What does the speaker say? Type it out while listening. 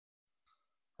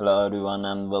Hello everyone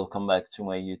and welcome back to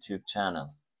my YouTube channel.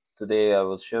 Today I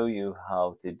will show you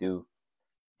how to do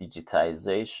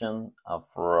digitization of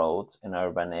roads in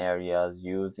urban areas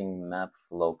using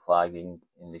Mapflow plugin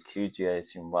in the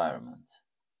QGIS environment.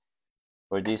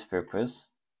 For this purpose,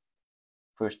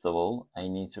 first of all, I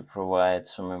need to provide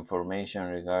some information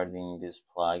regarding this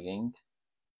plugin.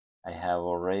 I have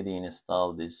already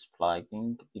installed this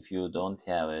plugin. If you don't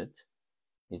have it,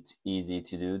 it's easy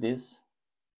to do this.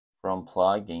 From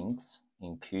plugins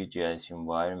in QGIS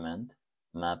environment,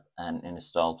 map and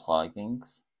install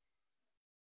plugins,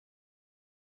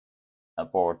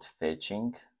 abort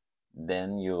fetching,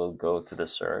 then you will go to the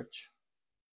search,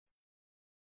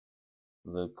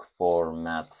 look for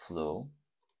Mapflow.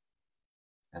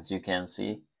 As you can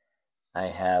see, I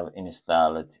have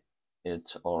installed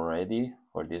it already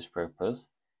for this purpose.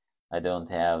 I don't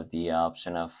have the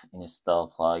option of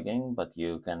install plugin, but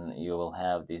you will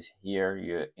have this here,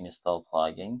 you install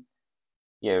plugin.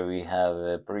 Here we have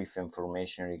a brief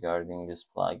information regarding this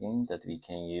plugin that we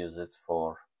can use it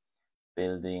for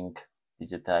building,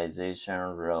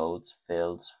 digitization, roads,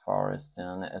 fields, forests,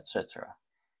 and etc.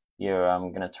 Here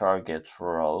I'm gonna target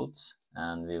roads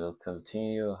and we will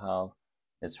continue how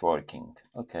it's working.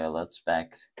 Okay, let's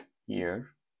back here.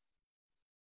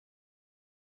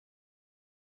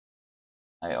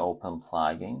 I open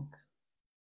plugin.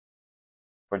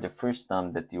 For the first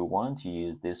time that you want to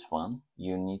use this one,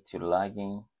 you need to log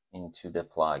in into the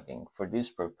plugin. For this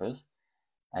purpose,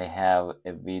 I have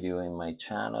a video in my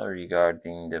channel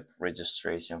regarding the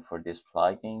registration for this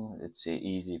plugin. It's an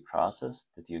easy process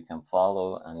that you can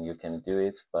follow and you can do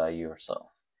it by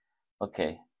yourself.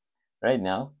 Okay, right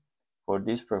now, for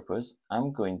this purpose,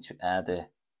 I'm going to add a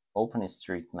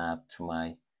OpenStreetMap to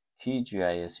my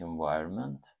QGIS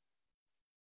environment.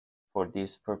 For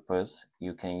this purpose,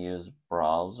 you can use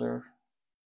browser,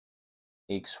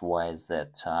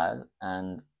 XYZ tile,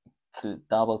 and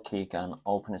double click on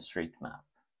OpenStreetMap.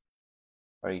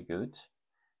 Very good.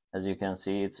 As you can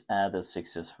see, it's added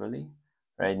successfully.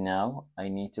 Right now, I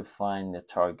need to find the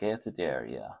targeted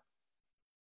area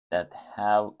that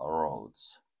have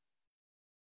roads.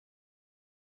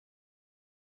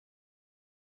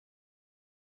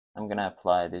 I'm gonna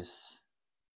apply this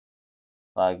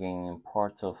plugin in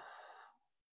part of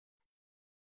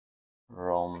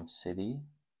Rome City.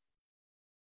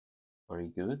 Very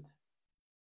good.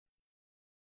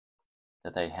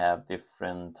 That I have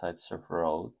different types of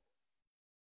road.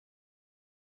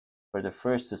 For the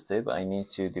first step, I need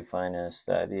to define a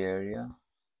study area,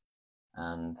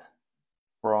 and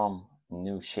from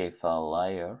new shapefile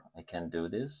layer, I can do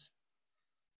this.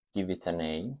 Give it a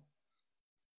name.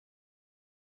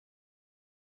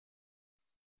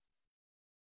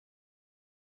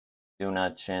 Do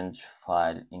not change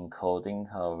file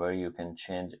encoding, however, you can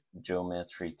change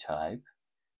geometry type.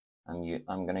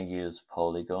 I'm gonna use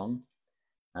polygon,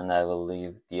 and I will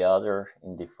leave the other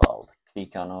in default.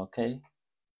 Click on OK.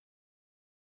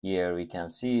 Here we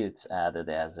can see it's added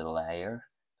as a layer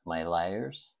to my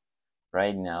layers.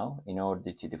 Right now, in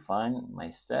order to define my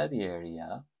study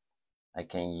area, I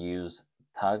can use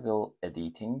toggle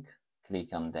editing.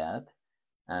 Click on that,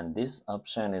 and this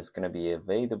option is going to be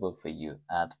available for you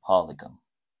at polygon.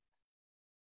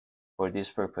 For this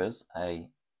purpose, I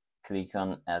click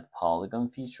on add polygon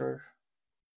feature,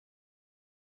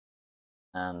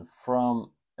 and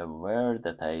from where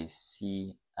that I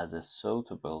see as a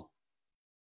suitable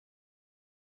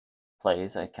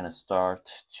place, I can start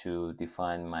to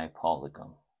define my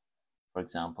polygon. For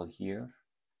example, here.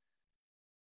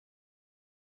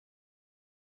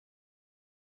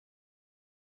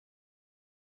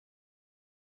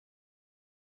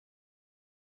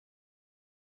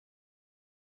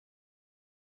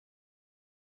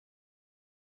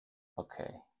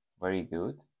 Okay, very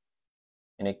good.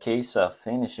 In a case of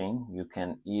finishing, you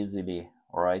can easily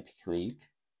right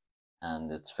click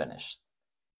and it's finished.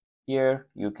 Here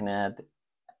you can add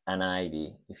an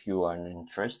ID if you are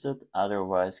interested,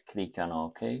 otherwise click on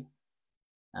OK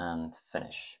and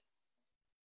finish.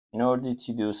 In order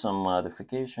to do some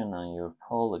modification on your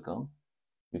polygon,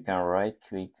 you can right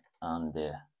click on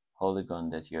the polygon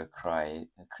that you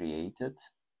created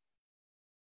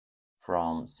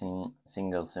from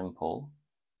single symbol.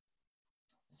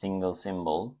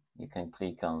 You can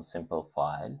click on simple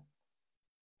file,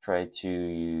 try to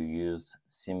use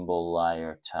symbol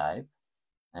layer type,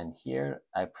 and here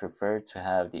I prefer to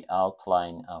have the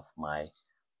outline of my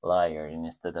layer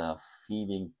instead of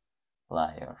feeding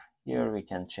layer. Here we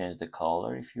can change the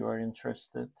color if you are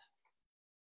interested.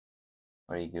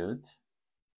 Very good.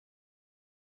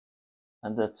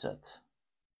 And that's it.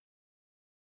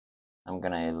 I'm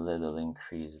gonna a little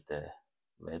increase the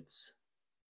width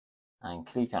and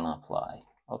click on apply.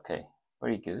 Okay,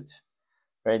 very good.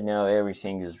 Right now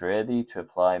everything is ready to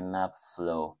apply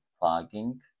Mapflow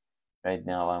plugin. Right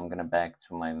now I'm gonna back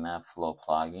to my Mapflow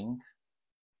plugin.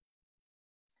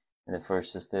 In the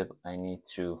first step, I need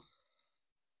to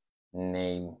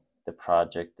name the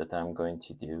project that I'm going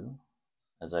to do.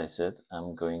 As I said,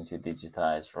 I'm going to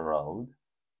digitize road.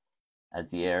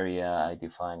 As the area, I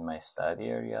define my study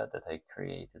area that I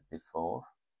created before.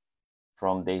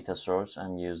 From data source,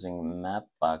 I'm using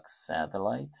Mapbox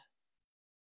satellite.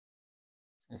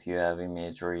 If you have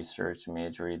imagery search,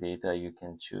 imagery data, you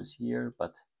can choose here,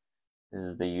 but this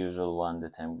is the usual one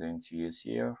that I'm going to use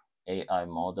here. AI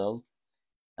model.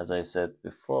 As I said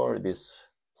before, this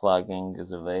plugin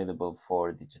is available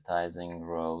for digitizing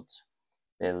roads,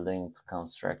 buildings,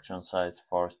 construction sites,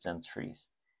 forests, and trees.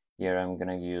 Here I'm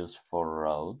gonna use for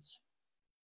roads.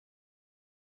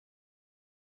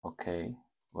 Okay,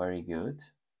 very good.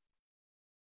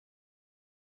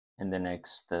 In the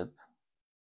next step,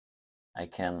 I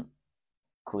can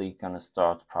click on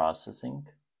start processing.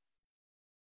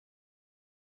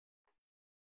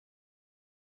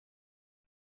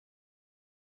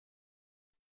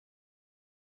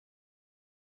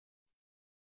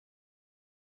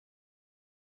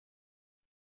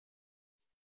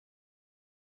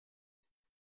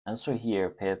 And so here,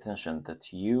 pay attention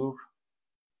that your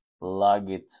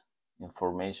logit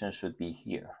information should be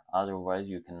here. Otherwise,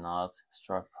 you cannot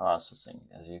start processing.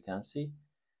 As you can see,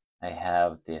 I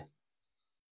have the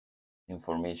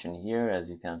information here. As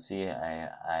you can see,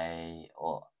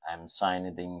 I'm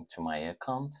signed into my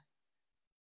account,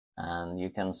 and you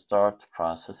can start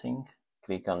processing.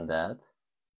 Click on that.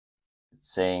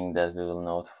 It's saying that we will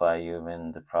notify you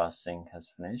when the processing has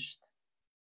finished.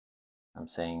 I'm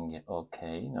saying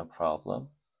okay, no problem.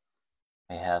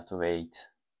 I have to wait.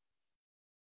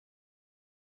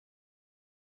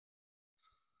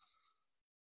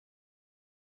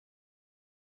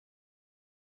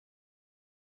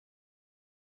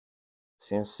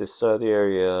 Since the study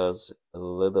area is a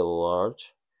little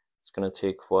large, it's gonna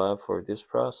take a while for this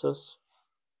process.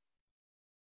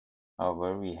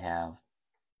 However, we have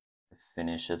the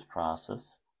finished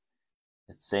process.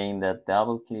 It's saying that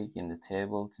double click in the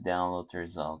table to download the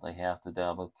result. I have to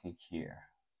double click here.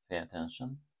 Pay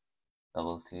attention.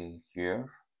 Double click here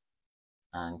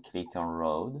and click on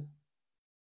road.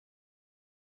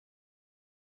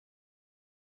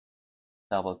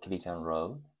 Double click on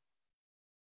road.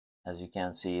 As you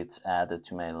can see, it's added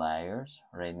to my layers.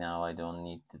 Right now I don't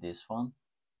need this one.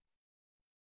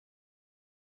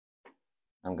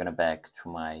 I'm gonna back to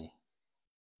my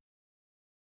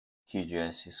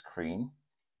QGIS screen.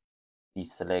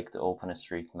 Deselect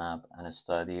OpenStreetMap and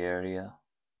study area.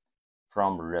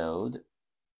 From road,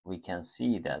 we can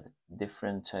see that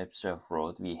different types of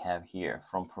road we have here.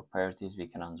 From properties, we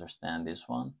can understand this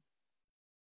one.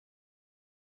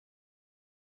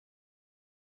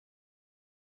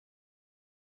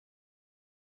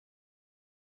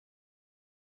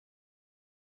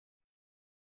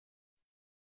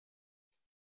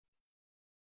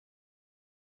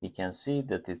 We can see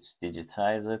that it's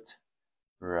digitized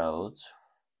roads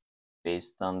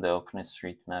based on the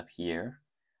OpenStreetMap here.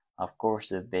 Of course,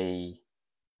 that they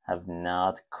have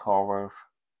not covered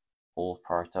all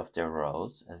part of the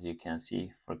roads, as you can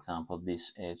see, for example,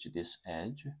 this edge.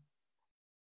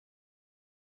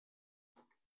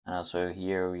 So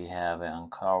here we have an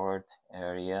uncovered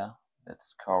area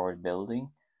that's covered building.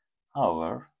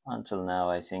 However, until now,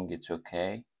 I think it's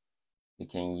okay. We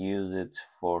can use it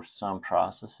for some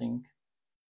processing.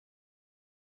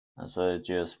 And so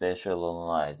geospatial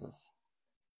analysis.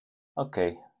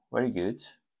 Okay, very good.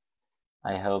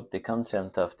 I hope the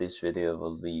content of this video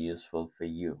will be useful for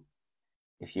you.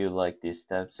 If you like these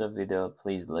types of video,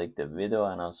 please like the video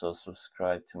and also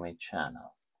subscribe to my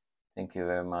channel. Thank you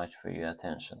very much for your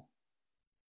attention.